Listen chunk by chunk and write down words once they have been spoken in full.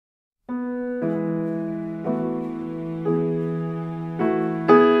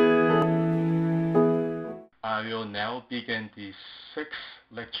I will now begin the sixth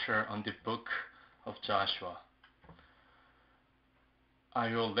lecture on the book of Joshua. I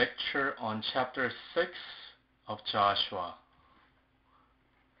will lecture on chapter 6 of Joshua.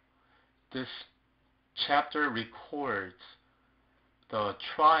 This chapter records the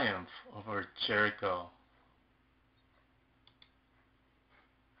triumph over Jericho.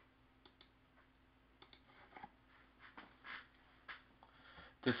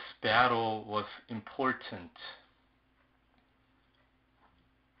 This battle was important.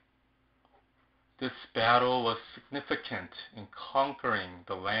 This battle was significant in conquering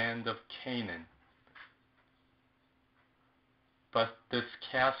the land of Canaan. But this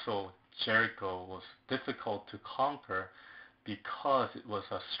castle, Jericho, was difficult to conquer because it was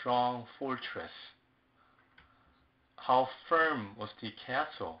a strong fortress. How firm was the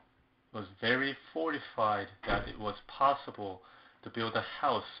castle? It was very fortified that it was possible to build a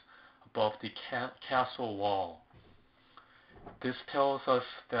house above the castle wall. This tells us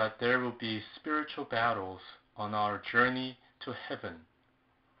that there will be spiritual battles on our journey to heaven.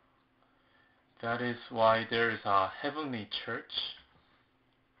 That is why there is a heavenly church,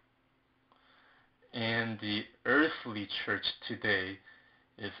 and the earthly church today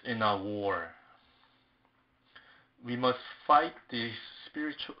is in a war. We must fight these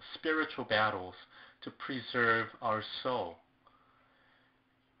spiritual battles to preserve our soul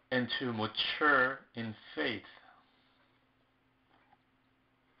and to mature in faith.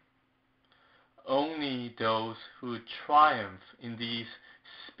 Only those who triumph in these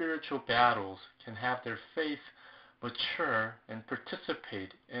spiritual battles can have their faith mature and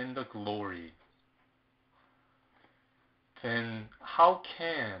participate in the glory. Then how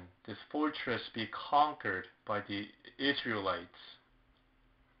can this fortress be conquered by the Israelites?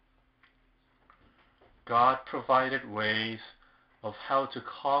 God provided ways of how to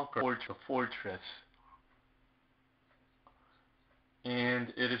conquer the fortress,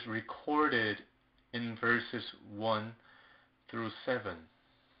 and it is recorded in verses 1 through 7.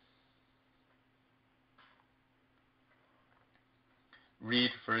 Read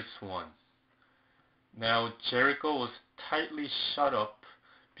verse 1. Now Jericho was tightly shut up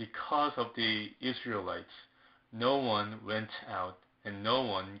because of the Israelites. No one went out and no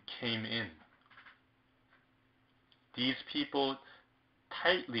one came in. These people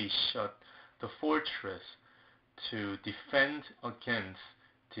tightly shut the fortress to defend against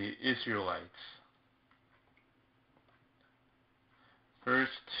the Israelites. Verse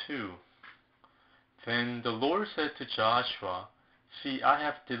 2. Then the Lord said to Joshua, "See, I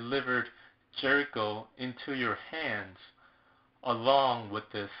have delivered Jericho into your hands, along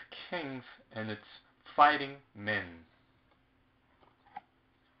with its kings and its fighting men."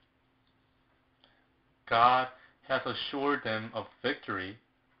 God has assured them of victory,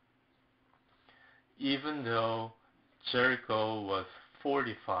 even though Jericho was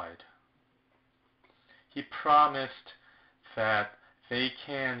fortified. He promised that they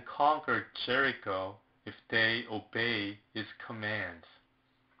can conquer Jericho if they obey his commands.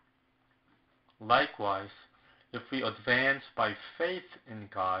 Likewise, if we advance by faith in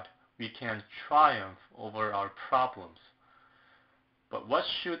God, we can triumph over our problems. But what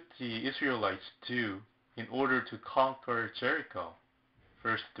should the Israelites do in order to conquer Jericho?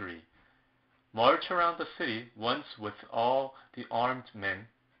 Verse 3. March around the city once with all the armed men.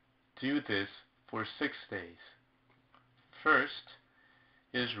 Do this for 6 days. First,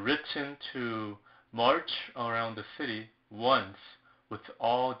 it is written to march around the city once with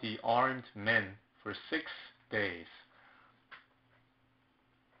all the armed men for 6 days.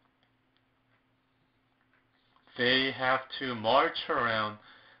 They have to march around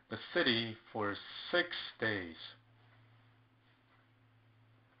the city for 6 days.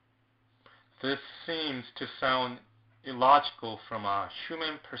 This seems to sound illogical from a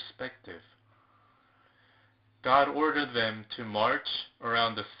human perspective. God ordered them to march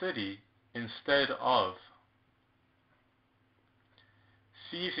around the city instead of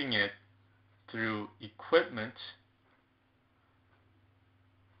seizing it through equipment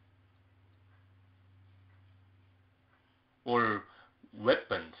or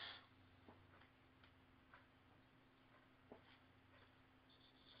weapons.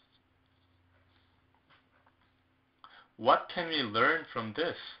 What can we learn from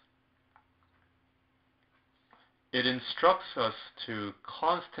this? It instructs us to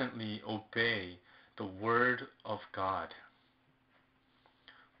constantly obey the Word of God.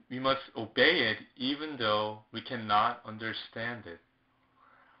 We must obey it even though we cannot understand it.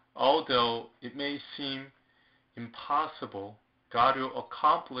 Although it may seem impossible, God will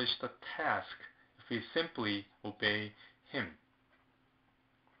accomplish the task if we simply obey Him.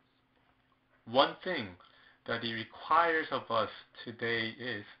 One thing that He requires of us today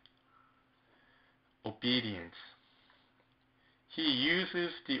is obedience. He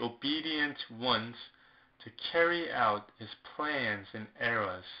uses the obedient ones to carry out His plans and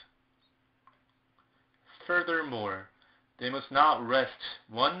eras. Furthermore, they must not rest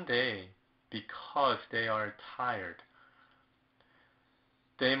one day because they are tired.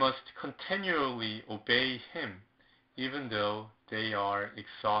 They must continually obey Him even though they are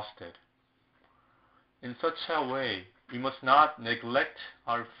exhausted. In such a way, we must not neglect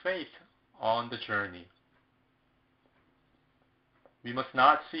our faith on the journey. We must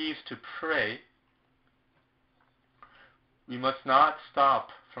not cease to pray. We must not stop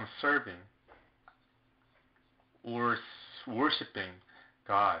from serving or worshiping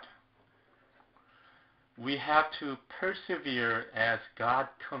God. We have to persevere as God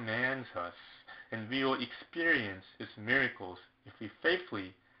commands us, and we will experience His miracles if we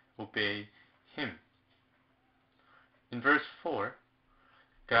faithfully obey Him. In verse 4,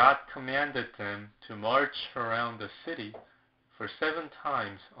 God commanded them to march around the city for 7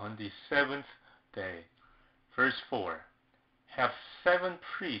 times on the 7th day. Verse 4, have 7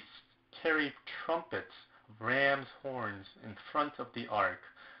 priests carry trumpets of ram's horns in front of the ark.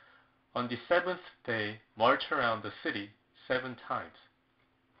 On the 7th day, march around the city 7 times.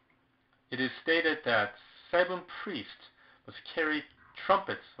 It is stated that 7 priests must carry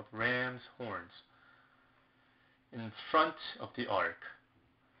trumpets of ram's horns in front of the ark.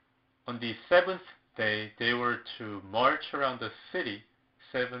 On the 7th day, they were to march around the city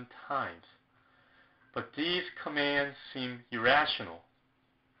 7 times. But these commands seem irrational.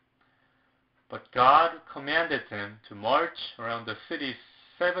 But God commanded them to march around the city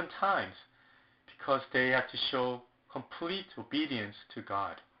 7 times because they had to show complete obedience to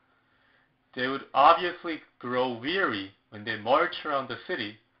God. They would obviously grow weary when they march around the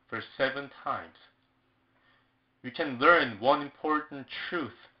city for 7 times. We can learn one important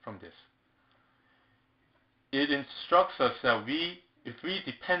truth from this. It instructs us that if we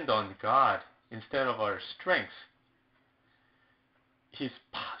depend on God instead of our strength,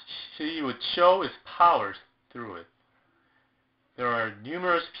 He would show His powers through it. There are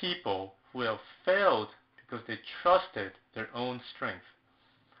numerous people who have failed because they trusted their own strength.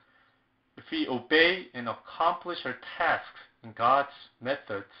 If we obey and accomplish our tasks in God's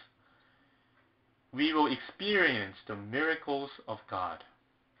methods, we will experience the miracles of God.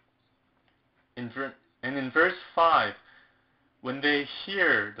 And in verse 5, when they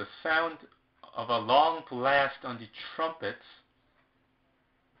hear the sound of a long blast on the trumpets,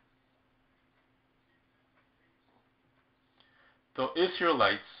 the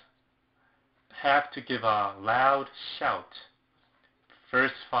Israelites have to give a loud shout.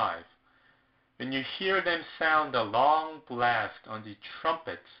 Verse 5, when you hear them sound a long blast on the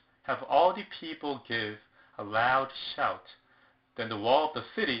trumpets, have all the people give a loud shout. Then the wall of the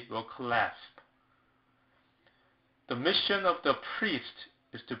city will collapse. The mission of the priest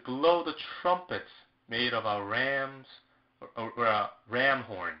is to blow the trumpets made of a ram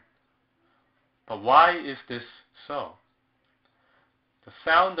horn. But why is this so? The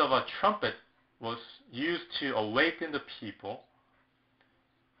sound of a trumpet was used to awaken the people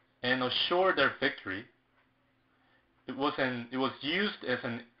and assure their victory. It was used as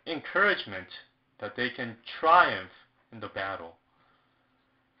an encouragement that they can triumph in the battle.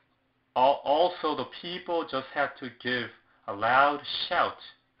 Also, the people just had to give a loud shout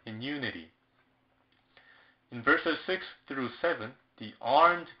in unity. In verses 6 through 7, the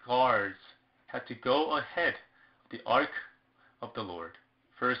armed guards had to go ahead of the ark of the Lord.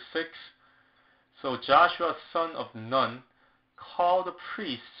 Verse 6, so Joshua son of Nun called the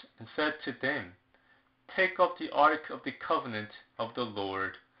priests and said to them, take up the ark of the covenant of the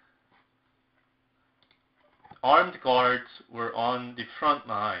Lord. Armed guards were on the front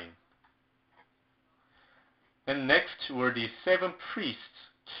line. And next were the 7 priests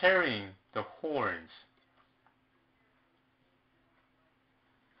carrying the horns.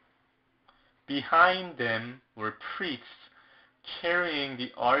 Behind them were priests carrying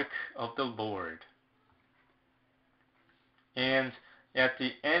the ark of the Lord. And at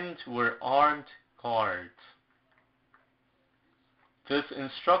the end were armed guards. This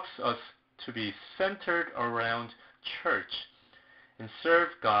instructs us to be centered around church and serve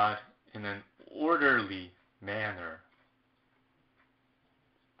God in an orderly manner.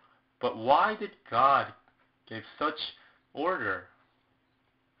 But why did God give such order?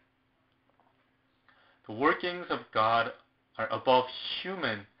 The workings of God are above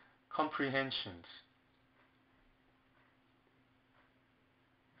human comprehensions.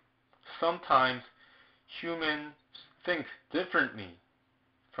 Sometimes humans think differently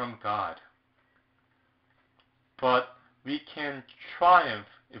from God. But we can triumph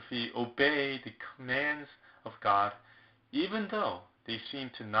if we obey the commands of God, even though they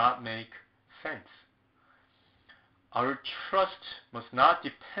seem to not make sense. Our trust must not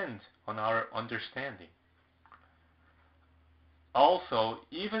depend on our understanding. Also,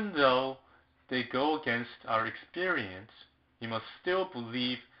 even though they go against our experience, we must still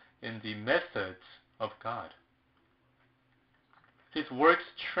believe in the methods of God. His works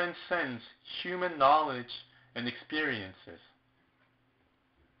transcends human knowledge and experiences.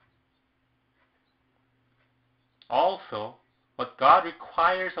 Also, what God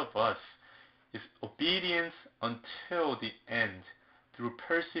requires of us is obedience until the end through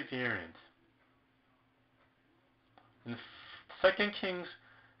perseverance. In 2 Kings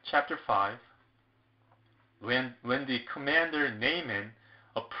chapter 5, when the commander Naaman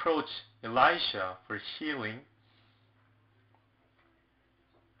approached Elisha for healing,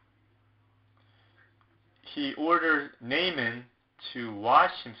 he ordered Naaman to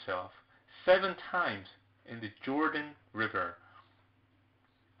wash himself 7 times in the Jordan River.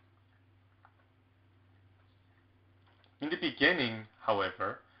 In the beginning,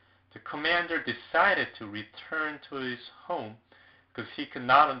 however, the commander decided to return to his home because he could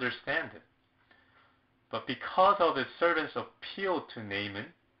not understand it. But because of his servant's appeal to Naaman,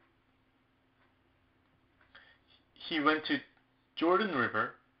 he went to Jordan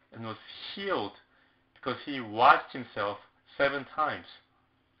River and was healed because he washed himself 7 times.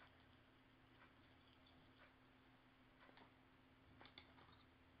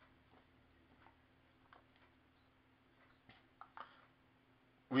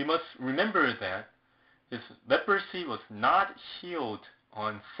 We must remember that his leprosy was not healed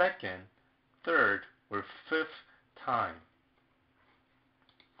on 2nd, 3rd, or 5th time.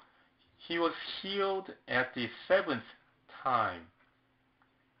 He was healed at the 7th time.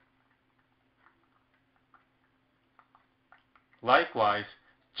 Likewise,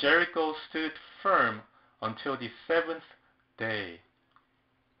 Jericho stood firm until the 7th day.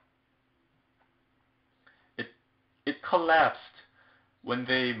 It collapsed when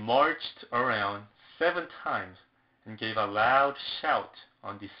they marched around 7 times and gave a loud shout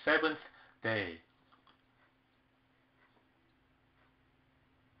on the 7th day.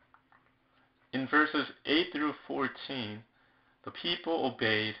 In verses 8 through 14, the people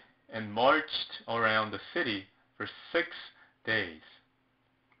obeyed and marched around the city for 6 days.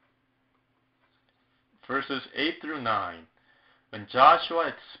 Verses 8 through 9, when Joshua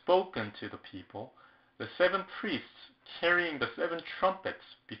had spoken to the people, the 7 priests carrying the 7 trumpets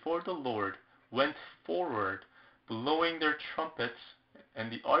before the Lord went forward, blowing their trumpets,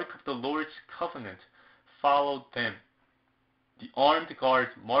 and the ark of the Lord's covenant followed them. The armed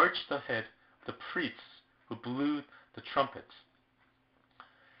guards marched ahead of the priests who blew the trumpets.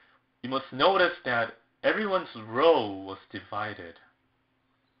 You must notice that everyone's row was divided.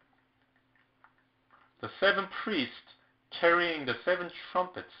 The 7 priests carrying the 7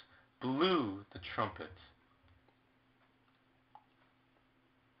 trumpets blew the trumpets.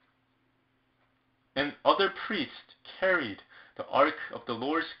 And other priests carried the ark of the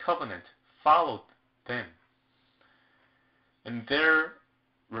Lord's covenant, followed them. And there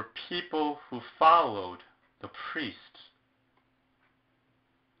were people who followed the priests.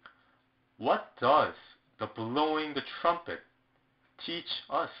 What does the blowing the trumpet teach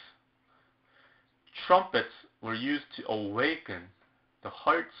us? Trumpets were used to awaken the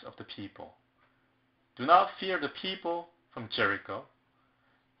hearts of the people. Do not fear the people from Jericho.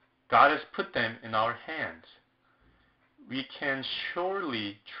 God has put them in our hands. We can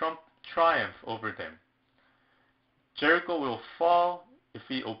surely triumph over them. Jericho will fall if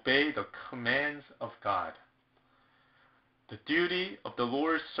we obey the commands of God. The duty of the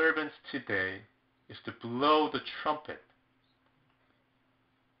Lord's servants today is to blow the trumpet.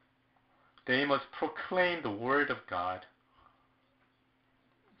 They must proclaim the word of God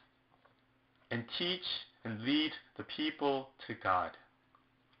and teach and lead the people to God.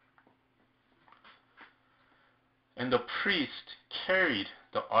 And the priest carried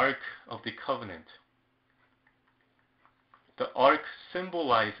the Ark of the Covenant. The Ark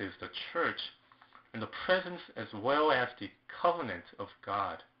symbolizes the church and the presence as well as the covenant of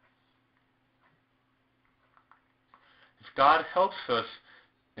God. If God helps us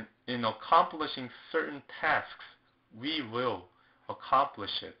in accomplishing certain tasks, we will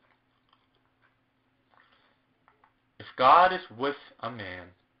accomplish it. If God is with a man,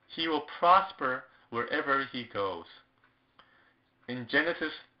 he will prosper wherever he goes. In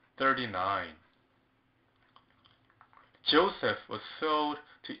Genesis 39, Joseph was sold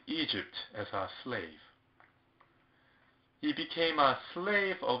to Egypt as a slave. He became a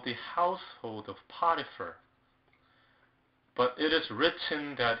slave of the household of Potiphar. But it is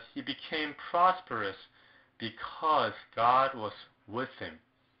written that he became prosperous because God was with him.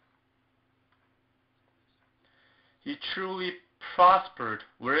 He truly prospered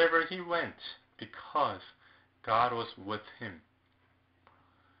wherever he went because God was with him.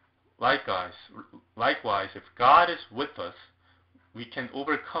 Likewise, if God is with us, we can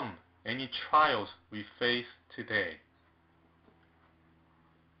overcome any trials we face today.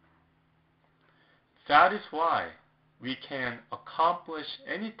 That is why we can accomplish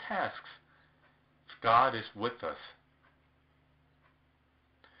any tasks if God is with us.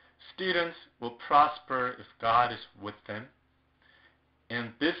 Students will prosper if God is with them,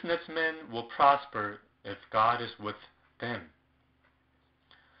 and businessmen will prosper if God is with them.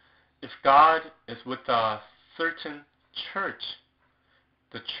 If God is with a certain church,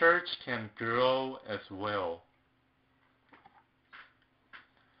 the church can grow as well.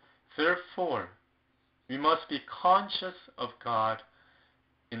 Therefore, we must be conscious of God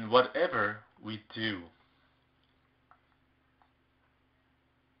in whatever we do.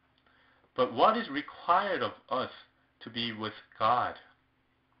 But what is required of us to be with God?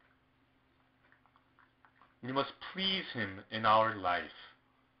 We must please Him in our life.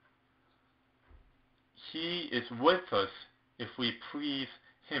 He is with us if we please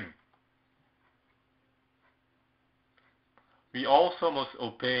Him. We also must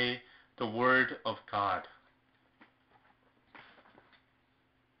obey the Word of God.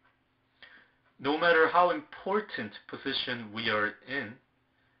 No matter how important position we are in,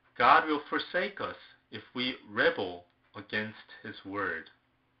 God will forsake us if we rebel against His Word.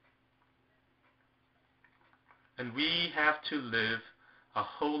 And we have to live a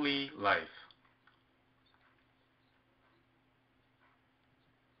holy life.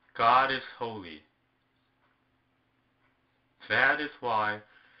 God is holy. That is why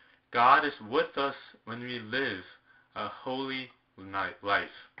God is with us when we live a holy life.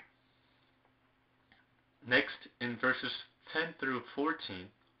 Next, in verses 10 through 14,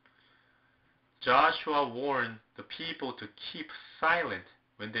 Joshua warned the people to keep silent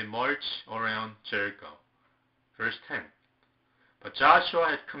when they march around Jericho. Verse 10. But Joshua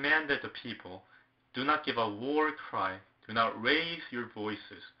had commanded the people, do not give a war cry, do not raise your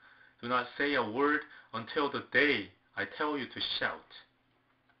voices, do not say a word until the day I tell you to shout.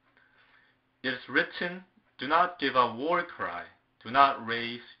 It is written, do not give a war cry, do not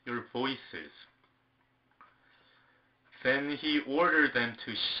raise your voices. Then he ordered them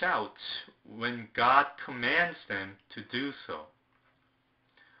to shout when God commands them to do so.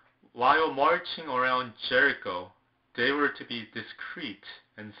 While marching around Jericho, they were to be discreet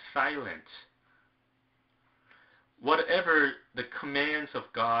and silent. Whatever the commands of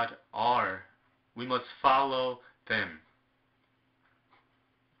God are, we must follow them.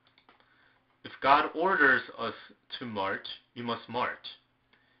 If God orders us to march, we must march.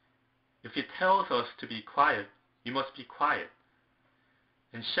 If He tells us to be quiet, we must be quiet.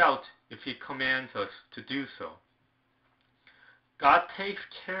 And shout if He commands us to do so. God takes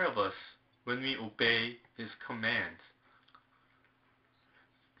care of us when we obey His commands.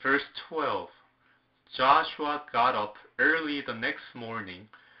 Verse 12. Joshua got up early the next morning,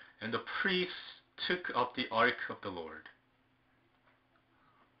 and the priests took up the ark of the Lord.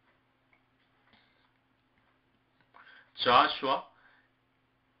 Joshua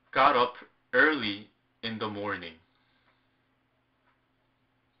got up early in the morning.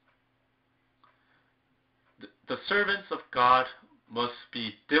 The servants of God must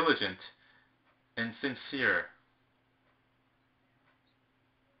be diligent and sincere.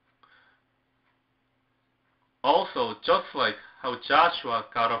 Also, just like how Joshua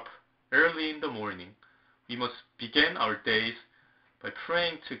got up early in the morning, we must begin our days by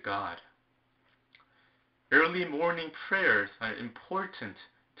praying to God. Early morning prayers are important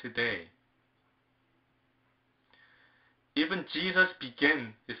today. Even Jesus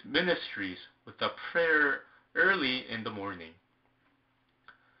began His ministries with a prayer early in the morning.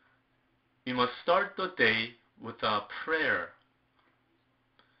 We must start the day with a prayer.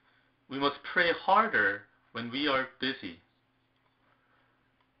 We must pray harder when we are busy.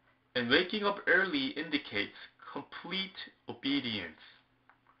 And waking up early indicates complete obedience.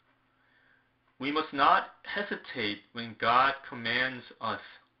 We must not hesitate when God commands us.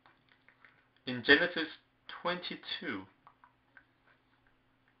 In Genesis 22,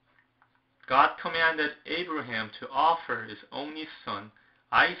 God commanded Abraham to offer his only son,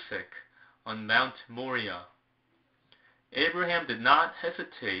 Isaac, on Mount Moriah. Abraham did not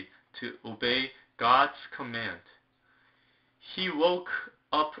hesitate to obey God's command. He woke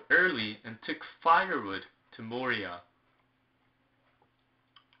up early and took firewood to Moriah.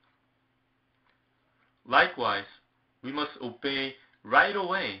 Likewise, We must obey right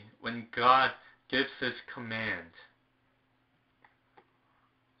away when God gives His command.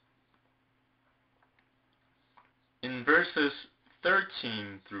 In verses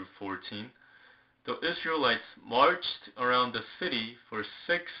 13 through 14, the Israelites marched around the city for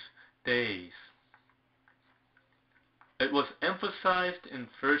 6 days. It was emphasized in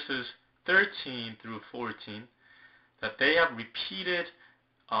verses 13 through 14 that they have repeated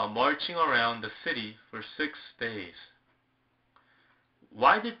marching around the city for 6 days.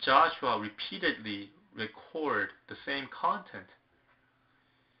 Why did Joshua repeatedly record the same content?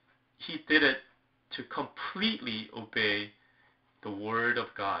 He did it to completely obey the word of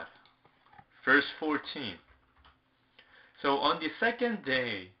God. Verse 14. So on the second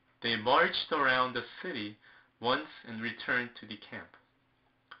day, they marched around the city once and returned to the camp.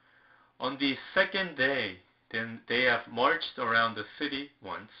 On the second day, then they have marched around the city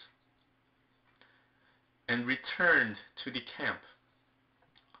once and returned to the camp.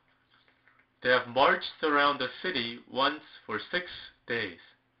 They have marched around the city once for 6 days.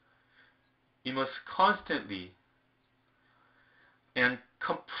 You must constantly and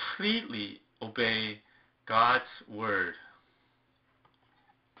completely obey God's word.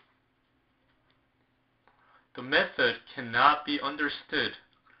 The method cannot be understood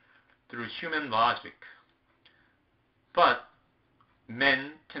through human logic, but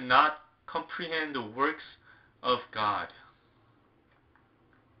men cannot comprehend the works of God.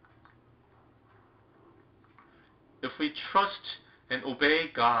 If we trust and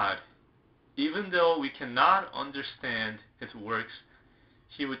obey God, even though we cannot understand His works,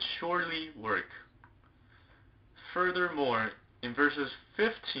 He would surely work. Furthermore, in verses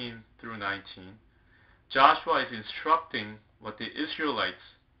 15 through 19, Joshua is instructing what the Israelites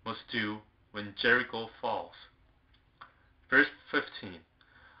must do when Jericho falls. Verse 15.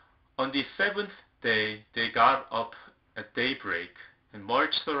 On the seventh day they got up at daybreak and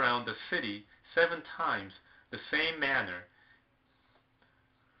marched around the city 7 times, the same manner.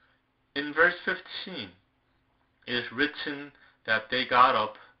 In verse 15, it is written that they got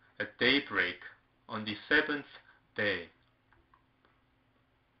up at daybreak on the 7th day.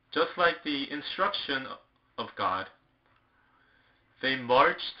 Just like the instruction of God, they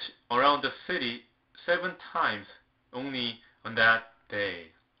marched around the city 7 times only on that day.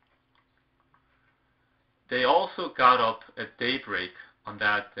 They also got up at daybreak on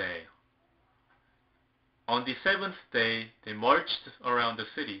that day. On the 7th day, they marched around the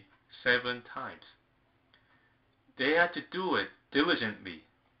city 7 times. They had to do it diligently.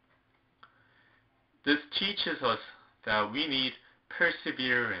 This teaches us that we need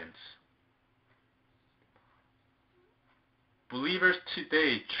perseverance. Believers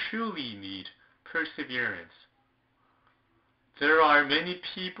today truly need perseverance. There are many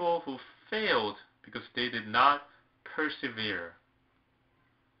people who failed because they did not persevere.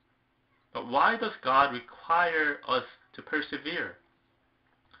 But why does God require us to persevere?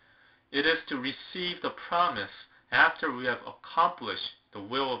 It is to receive the promise after we have accomplished the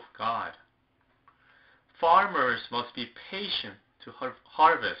will of God. Farmers must be patient to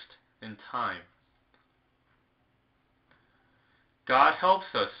harvest in time. God helps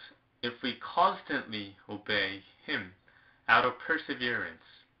us if we constantly obey Him out of perseverance.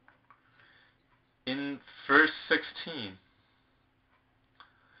 In verse 16,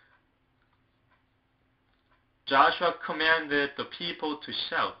 Joshua commanded the people to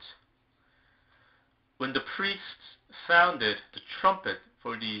shout. When the priests sounded the trumpet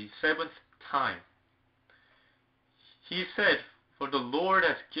for the 7th time, he said, "For the Lord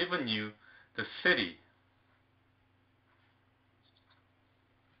has given you the city."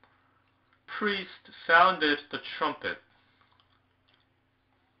 Priests sounded the trumpet,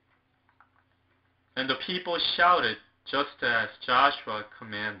 and the people shouted just as Joshua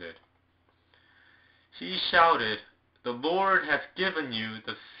commanded. He shouted, "The Lord has given you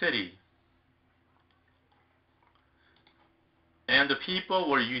the city." And the people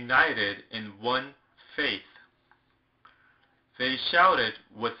were united in one faith. They shouted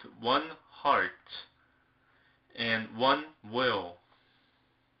with one heart and one will.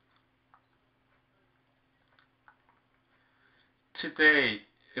 Today,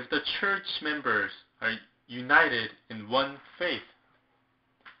 if the church members are united in one faith,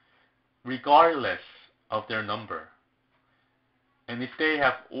 regardless of their number, and if they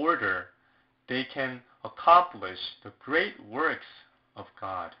have order, they can accomplish the great works of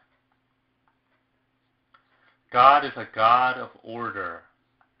God. God is a God of order.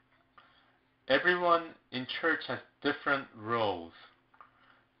 Everyone in church has different roles.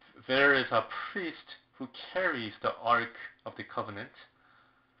 There is a priest who carries the Ark of the Covenant,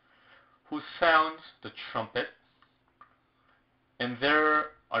 who sounds the trumpet, And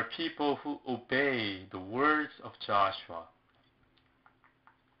there are people who obey the words of Joshua.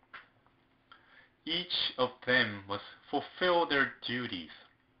 Each of them must fulfill their duties.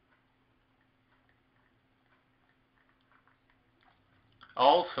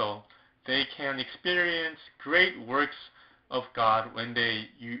 Also, they can experience great works of God when they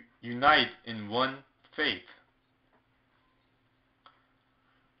unite in one faith.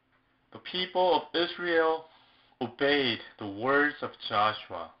 The people of Israel obeyed the words of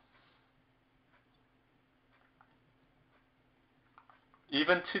Joshua.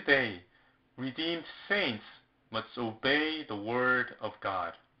 Even today, redeemed saints must obey the word of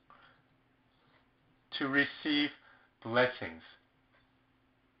God to receive blessings.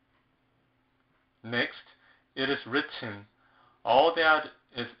 Next, it is written, all that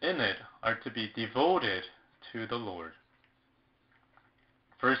is in it are to be devoted to the Lord.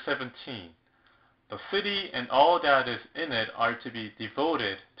 Verse 17, the city and all that is in it are to be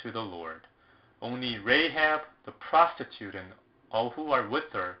devoted to the Lord. Only Rahab the prostitute and all who are with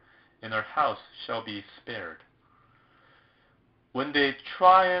her in her house shall be spared. When they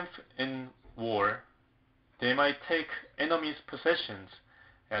triumph in war, they might take enemies' possessions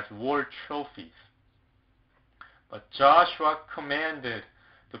as war trophies. But Joshua commanded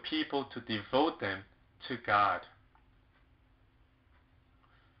the people to devote them to God.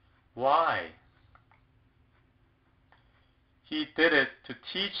 Why? He did it to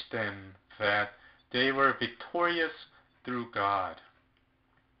teach them that they were victorious through God.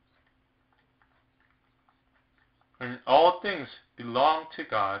 And all things belong to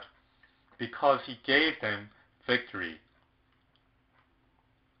God because He gave them victory.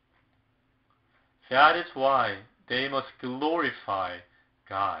 That is why they must glorify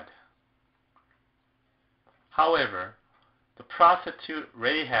God. However, the prostitute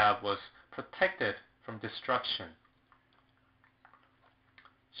Rahab was protected from destruction.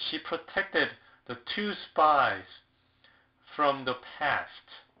 She protected the two spies from the past.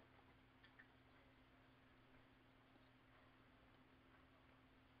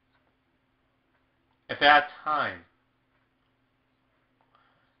 At that time,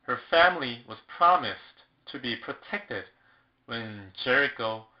 her family was promised to be protected when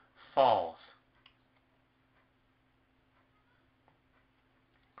Jericho falls.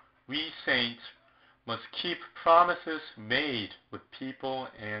 We saints must keep promises made with people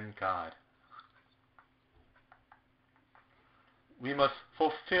and God. We must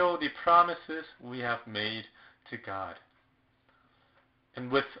fulfill the promises we have made to God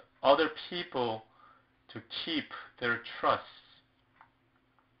and with other people to keep their trusts.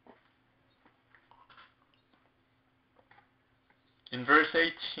 In verse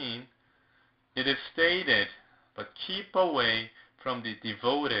 18, it is stated, but keep away from the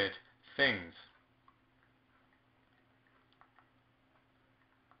devoted things.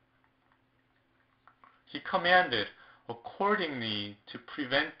 He commanded accordingly to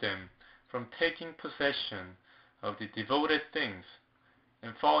prevent them from taking possession of the devoted things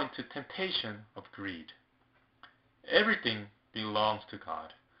and fall into temptation of greed. Everything belongs to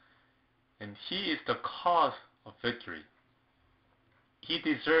God, and He is the cause of victory. He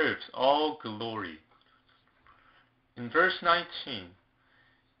deserves all glory. In verse 19,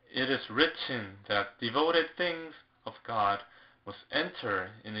 it is written that devoted things of God must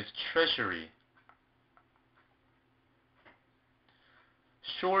enter in His treasury.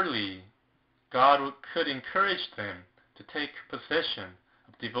 Surely, God could encourage them to take possession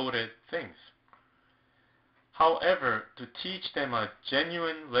of devoted things. However, to teach them a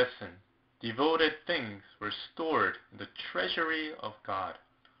genuine lesson, devoted things were stored in the treasury of God.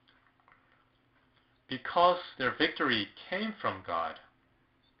 Because their victory came from God,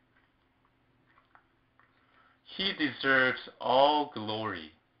 He deserves all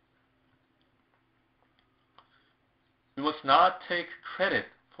glory. We must not take credit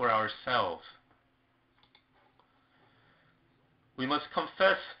for ourselves. We must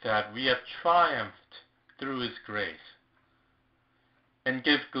confess that we have triumphed through His grace and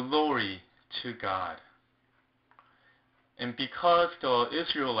give glory to God. And because the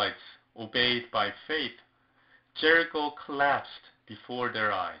Israelites obeyed by faith, Jericho collapsed before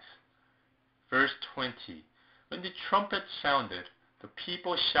their eyes. Verse 20, when the trumpet sounded, the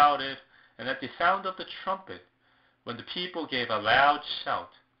people shouted, and at the sound of the trumpet, when the people gave a loud shout,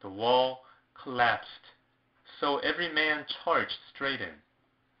 the wall collapsed. So every man charged straight in.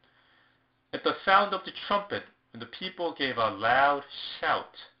 At the sound of the trumpet, when the people gave a loud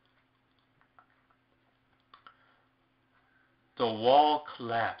shout, the wall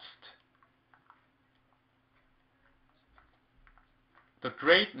collapsed. The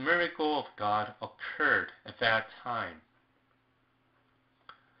great miracle of God occurred at that time.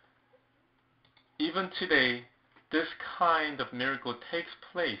 Even today, this kind of miracle takes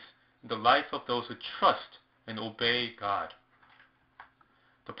place in the life of those who trust and obey God.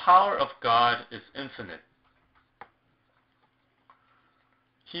 The power of God is infinite.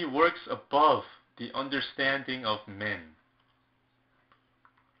 He works above the understanding of men.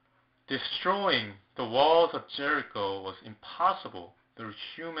 Destroying the walls of Jericho was impossible through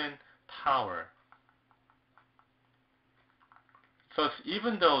human power. Thus,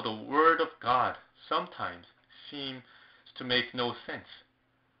 even though the Word of God sometimes seems to make no sense,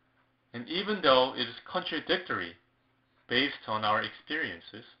 and even though it is contradictory based on our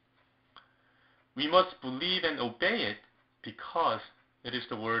experiences, we must believe and obey it because it is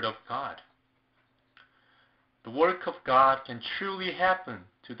the Word of God. The work of God can truly happen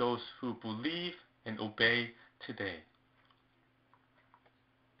to those who believe and obey today.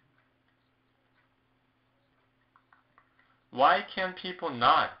 Why can people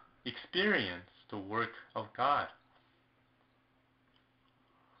not experience the work of God?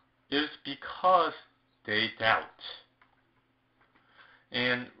 It is because they doubt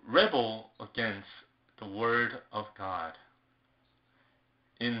and rebel against the Word of God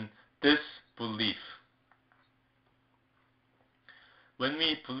in disbelief. When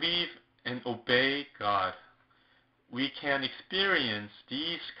we believe and obey God, we can experience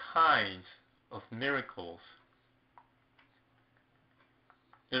these kinds of miracles.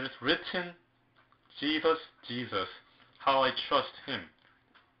 It is written, Jesus, Jesus, how I trust Him,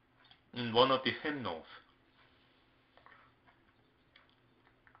 in one of the hymnals.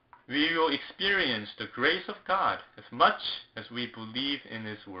 We will experience the grace of God as much as we believe in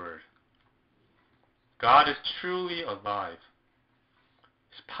His Word. God is truly alive.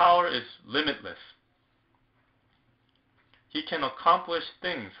 His power is limitless. He can accomplish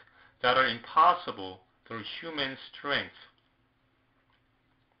things that are impossible through human strength.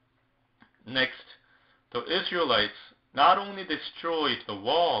 Next, the Israelites not only destroyed the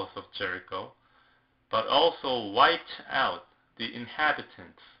walls of Jericho, but also wiped out the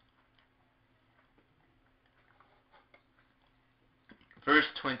inhabitants. Verse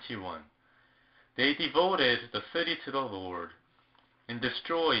 21. They devoted the city to the Lord, and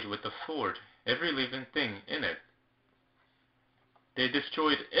destroyed with the sword every living thing in it. They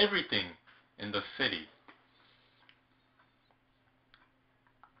destroyed everything in the city.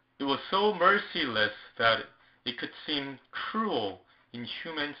 It was so merciless that it could seem cruel in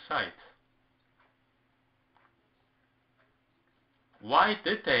human sight. Why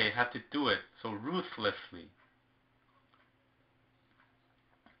did they have to do it so ruthlessly?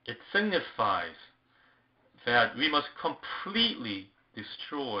 It signifies that we must completely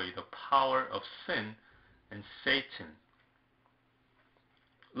destroy the power of sin and Satan.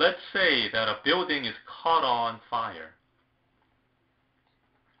 Let's say that a building is caught on fire.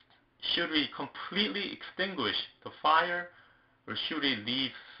 Should we completely extinguish the fire, or should we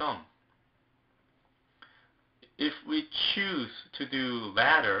leave some? If we choose to do the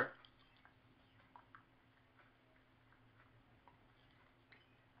latter,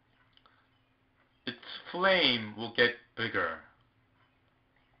 its flame will get bigger.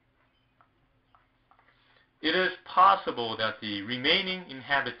 It is possible that the remaining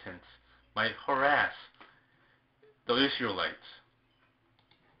inhabitants might harass the Israelites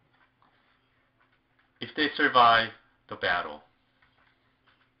if they survive the battle.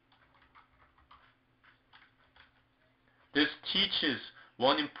 This teaches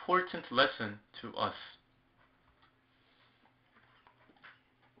one important lesson to us.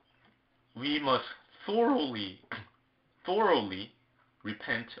 We must thoroughly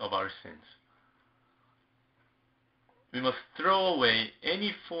repent of our sins. We must throw away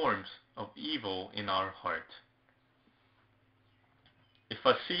any forms of evil in our heart. If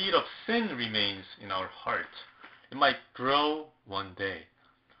a seed of sin remains in our heart, it might grow one day.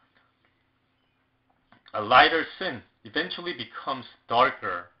 A lighter sin eventually becomes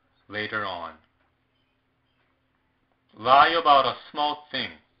darker later on. Lie about a small thing.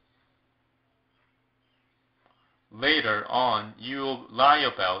 Later on, you will lie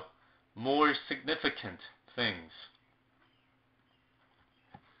about more significant things.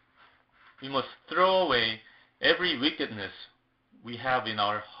 We must throw away every wickedness we have in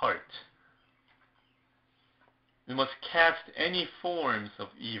our heart. We must cast any forms of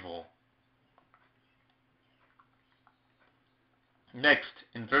evil. Next,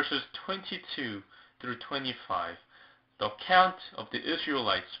 in verses 22 through 25, the account of the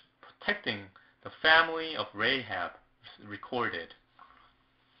Israelites protecting the family of Rahab is recorded.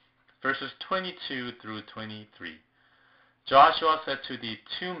 Verses 22 through 23. Joshua said to the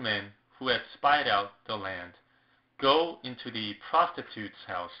two men who had spied out the land, "Go into the prostitute's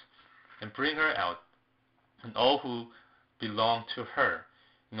house and bring her out, and all who belong to her,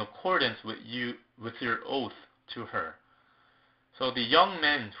 in accordance with your oath to her." So the young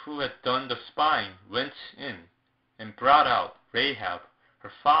men who had done the spying went in and brought out Rahab, her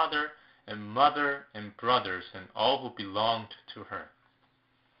father and mother and brothers, and all who belonged to her.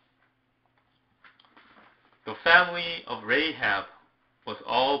 The family of Rahab was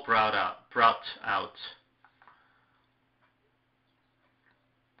all brought out.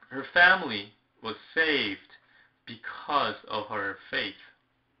 Her family was saved because of her faith.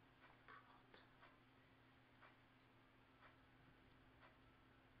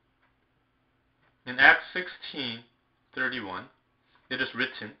 In Acts 16:31, it is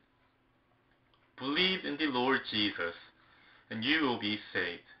written, "Believe in the Lord Jesus, and you will be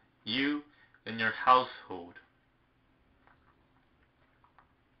saved, you and your household."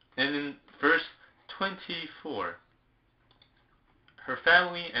 And in verse 24, her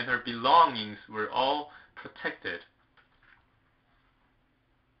family and her belongings were all protected.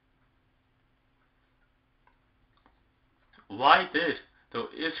 Why did the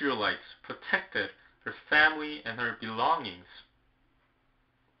Israelites protect her family and her belongings?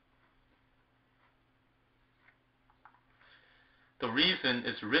 The reason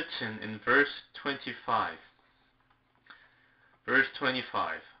is written in verse 25. Verse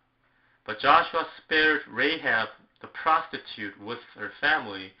 25. "But Joshua spared Rahab the prostitute with her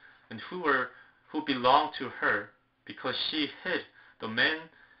family and who belonged to her, because she hid the men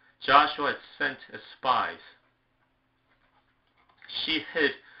Joshua had sent as spies." She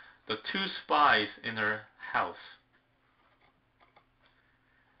hid the 2 spies in her house.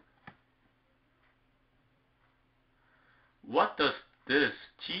 What does this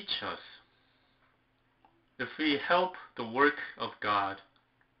teach us? If we help the work of God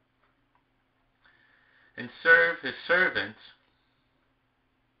and serve His servants,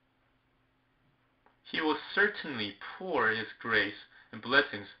 He will certainly pour His grace and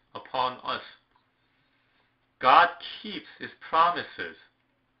blessings upon us. God keeps His promises.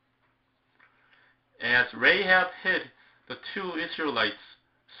 As Rahab hid the 2 Israelites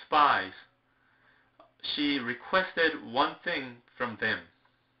spies, she requested one thing from them.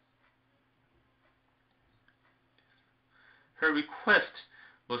 Her request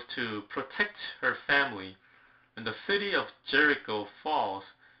was to protect her family when the city of Jericho falls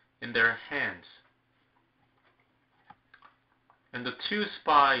in their hands. And the 2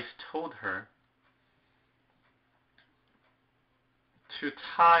 spies told her to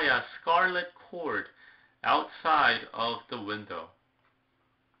tie a scarlet cord outside of the window.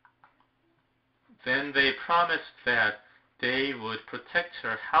 Then they promised that they would protect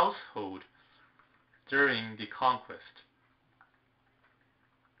her household during the conquest.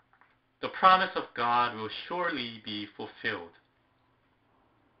 The promise of God will surely be fulfilled.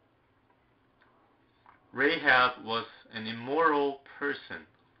 Rahab was an immoral person,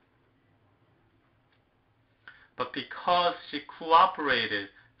 but because she cooperated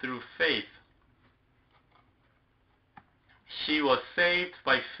through faith, she was saved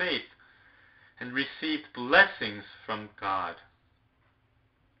by faith and received blessings from God.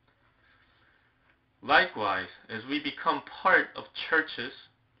 Likewise, as we become part of churches,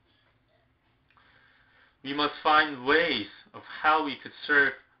 we must find ways of how we could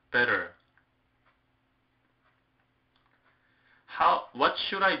serve better. What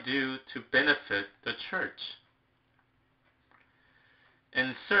should I do to benefit the church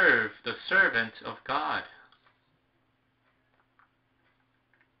and serve the servant of God?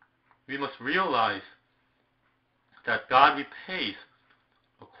 We must realize that God repays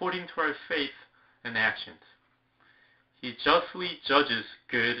according to our faith and actions. He justly judges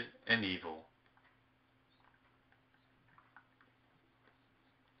good and evil.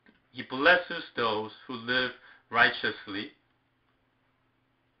 He blesses those who live righteously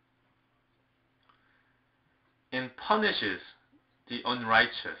and punishes the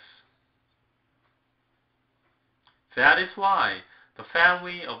unrighteous. That is why the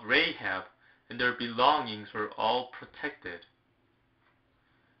family of Rahab and their belongings were all protected.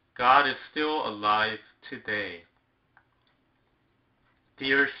 God is still alive today.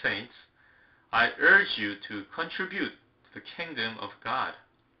 Dear saints, I urge you to contribute to the kingdom of God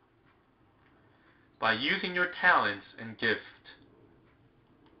by using your talents and gift,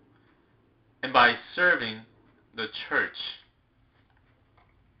 and by serving the church.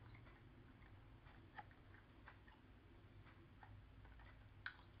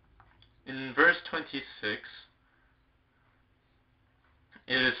 In verse 26,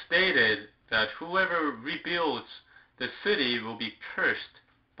 it is stated that whoever rebuilds the city will be cursed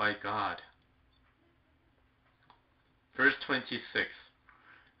by God. Verse 26,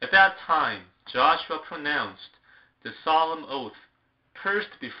 At that time, Joshua pronounced the solemn oath,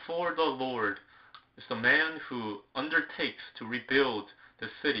 "Cursed before the Lord is the man who undertakes to rebuild the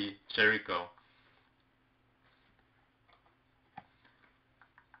city Jericho."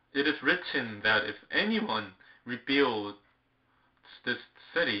 It is written that if anyone rebuilds this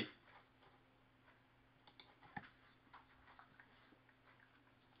city,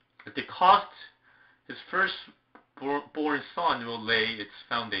 at the cost his firstborn son will lay its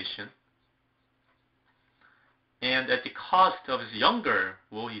foundation, and at the cost of his younger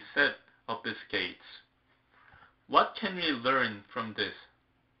will he set up its gates. What can we learn from this?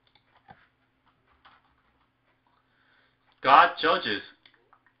 God judges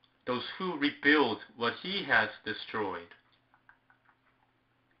those who rebuild what he has destroyed.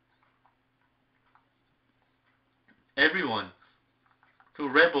 Everyone who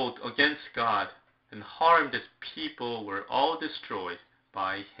rebelled against God and harmed his people were all destroyed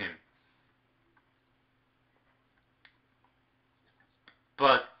by him.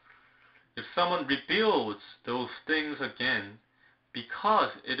 But if someone rebuilds those things again because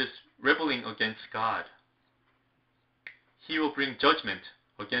it is rebelling against God, he will bring judgment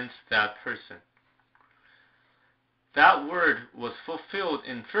against that person. That word was fulfilled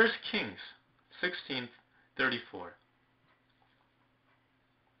in 1 Kings 16:34.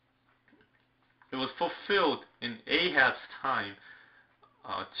 It was fulfilled in Ahab's time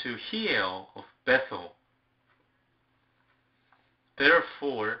to Hiel of Bethel.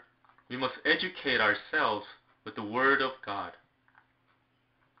 Therefore, we must educate ourselves with the Word of God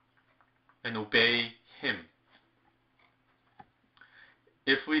and obey Him.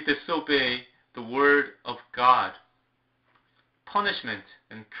 If we disobey the Word of God, punishment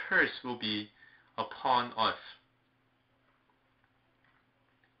and curse will be upon us.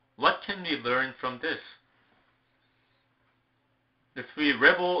 What can we learn from this? If we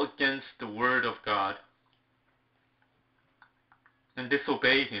rebel against the Word of God and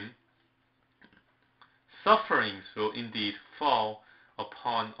disobey Him, sufferings will indeed fall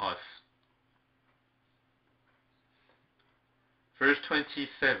upon us. Verse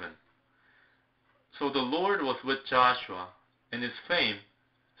 27. So the Lord was with Joshua, and his fame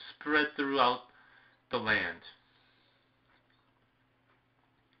spread throughout the land.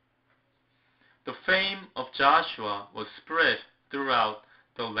 The fame of Joshua was spread throughout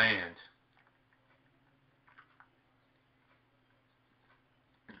the land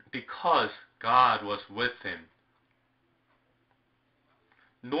because God was with him.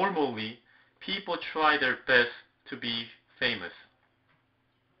 Normally, people try their best to be famous.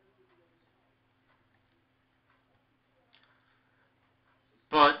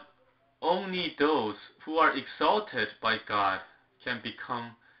 But only those who are exalted by God can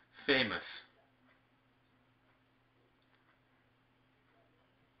become famous.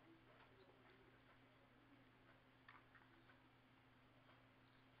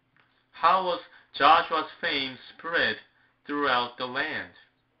 How was Joshua's fame spread throughout the land?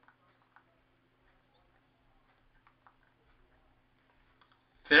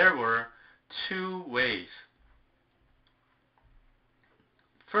 There were two ways.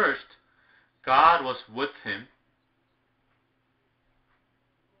 First, God was with him.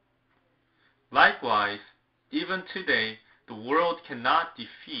 Likewise, even today, the world cannot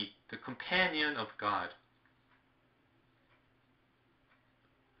defeat the companion of God.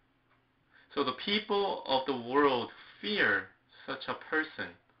 So the people of the world fear such a person.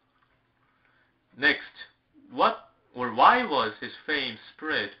 Next, what or why was his fame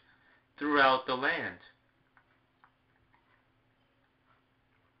spread throughout the land?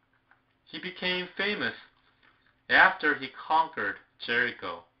 He became famous after he conquered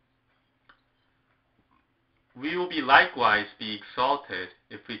Jericho. We will be likewise be exalted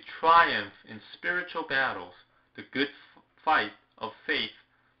if we triumph in spiritual battles, the good fight of faith.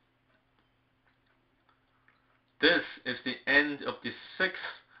 This is the end of the 6th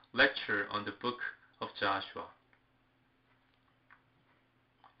lecture on the book of Joshua.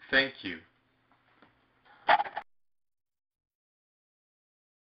 Thank you.